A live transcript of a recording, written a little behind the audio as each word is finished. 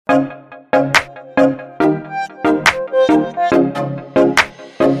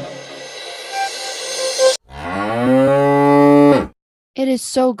is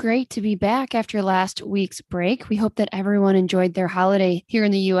so great to be back after last week's break. We hope that everyone enjoyed their holiday here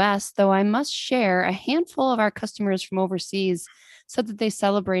in the US, though I must share a handful of our customers from overseas said that they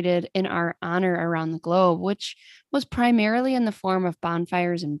celebrated in our honor around the globe, which was primarily in the form of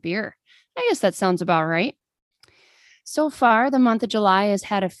bonfires and beer. I guess that sounds about right. So far, the month of July has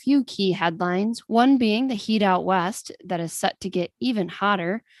had a few key headlines, one being the heat out west that is set to get even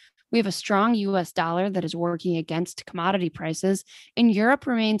hotter. We have a strong US dollar that is working against commodity prices, and Europe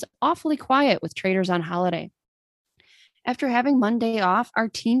remains awfully quiet with traders on holiday. After having Monday off, our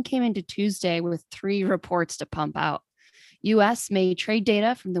team came into Tuesday with three reports to pump out. US May trade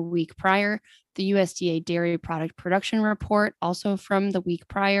data from the week prior, the USDA dairy product production report also from the week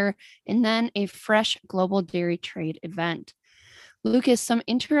prior, and then a fresh global dairy trade event. Lucas, some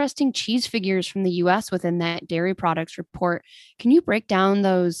interesting cheese figures from the US within that dairy products report. Can you break down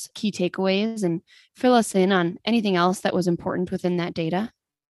those key takeaways and fill us in on anything else that was important within that data?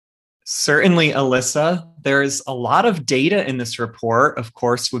 Certainly, Alyssa. There's a lot of data in this report, of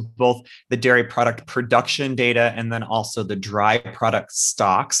course, with both the dairy product production data and then also the dry product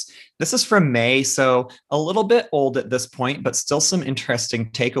stocks. This is from May, so a little bit old at this point, but still some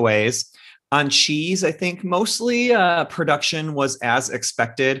interesting takeaways. On cheese, I think mostly production was as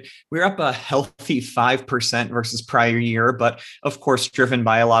expected. We're up a healthy 5% versus prior year, but of course, driven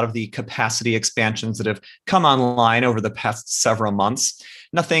by a lot of the capacity expansions that have come online over the past several months.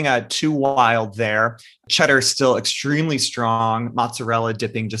 Nothing too wild there. Cheddar still extremely strong. Mozzarella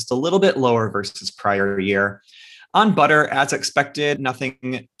dipping just a little bit lower versus prior year. On butter, as expected,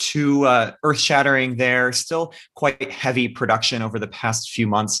 nothing too earth-shattering there. Still quite heavy production over the past few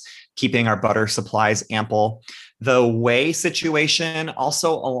months, keeping our butter supplies ample. The whey situation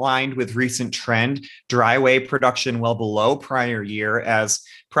also aligned with recent trend. Dry whey production well below prior year as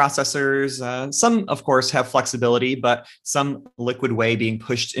processors, some of course have flexibility, but some liquid whey being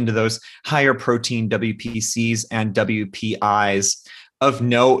pushed into those higher protein WPCs and WPIs. Of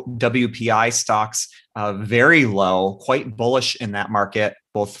note, WPI stocks very low, quite bullish in that market,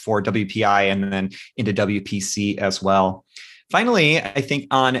 both for WPI and then into WPC as well. Finally, I think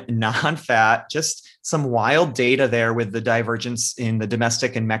on non-fat, just some wild data there with the divergence in the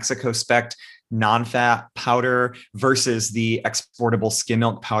domestic and Mexico spec non-fat powder versus the exportable skim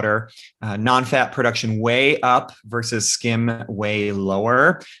milk powder. Non-fat production way up versus skim way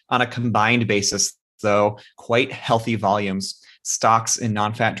lower on a combined basis, though quite healthy volumes. Stocks in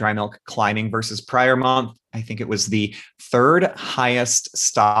non-fat dry milk climbing versus prior month. I think it was the third highest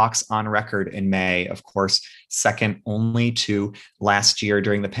stocks on record in May. Of course, second only to last year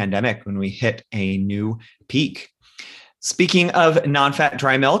during the pandemic when we hit a new peak. Speaking of non-fat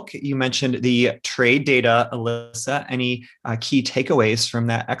dry milk, you mentioned the trade data, Alyssa. Any key takeaways from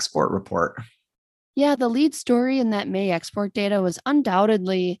that export report? Yeah, the lead story in that May export data was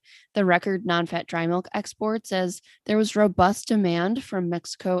undoubtedly the record non fat dry milk exports, as there was robust demand from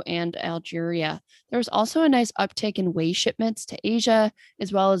Mexico and Algeria. There was also a nice uptick in whey shipments to Asia,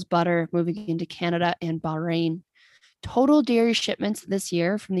 as well as butter moving into Canada and Bahrain. Total dairy shipments this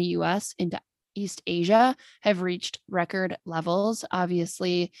year from the US into East Asia have reached record levels,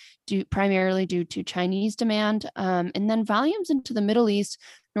 obviously primarily due to Chinese demand. And then volumes into the Middle East,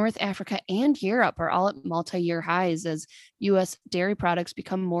 North Africa, and Europe are all at multi-year highs as US dairy products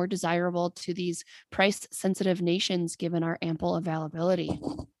become more desirable to these price-sensitive nations given our ample availability.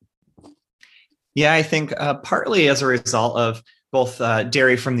 Yeah, I think partly as a result of both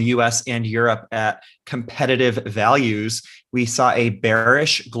dairy from the US and Europe at competitive values, we saw a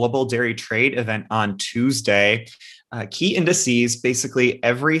bearish global dairy trade event on Tuesday. Key indices, basically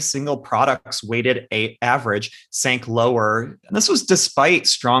every single product's weighted average sank lower. And this was despite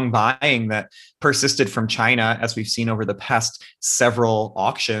strong buying that persisted from China, as we've seen over the past several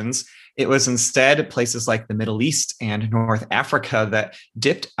auctions. It was instead places like the Middle East and North Africa that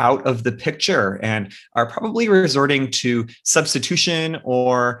dipped out of the picture and are probably resorting to substitution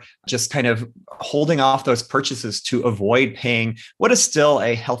or just kind of holding off those purchases to avoid paying what is still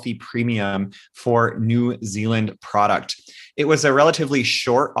a healthy premium for New Zealand product. It was a relatively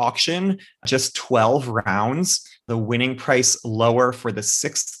short auction, just 12 rounds. The winning price lower for the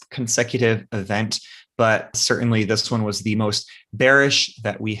sixth consecutive event. But certainly this one was the most bearish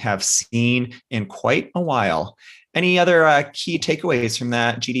that we have seen in quite a while. Any other key takeaways from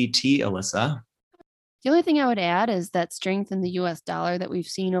that GDT, Alyssa? The only thing I would add is that strength in the US dollar that we've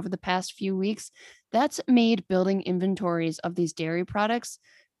seen over the past few weeks, that's made building inventories of these dairy products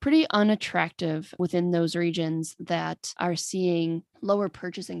pretty unattractive within those regions that are seeing lower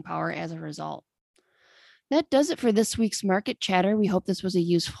purchasing power as a result. That does it for this week's market chatter. We hope this was a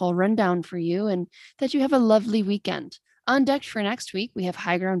useful rundown for you and that you have a lovely weekend. On deck for next week, we have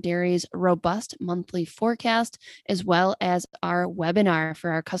High Ground Dairy's robust monthly forecast, as well as our webinar for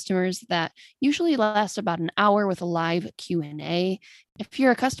our customers that usually lasts about an hour with a live Q&A. If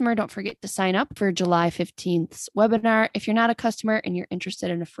you're a customer, don't forget to sign up for July 15th's webinar. If you're not a customer and you're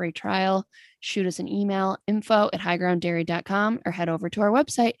interested in a free trial, shoot us an email, info@highgrounddairy.com, or head over to our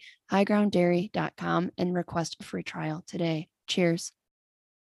website, highgrounddairy.com, and request a free trial today. Cheers.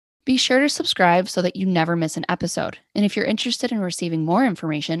 Be sure to subscribe so that you never miss an episode. And if you're interested in receiving more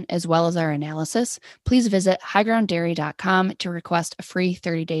information as well as our analysis, please visit highgrounddairy.com to request a free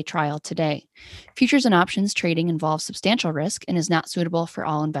 30-day trial today. Futures and options trading involves substantial risk and is not suitable for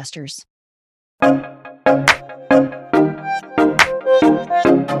all investors.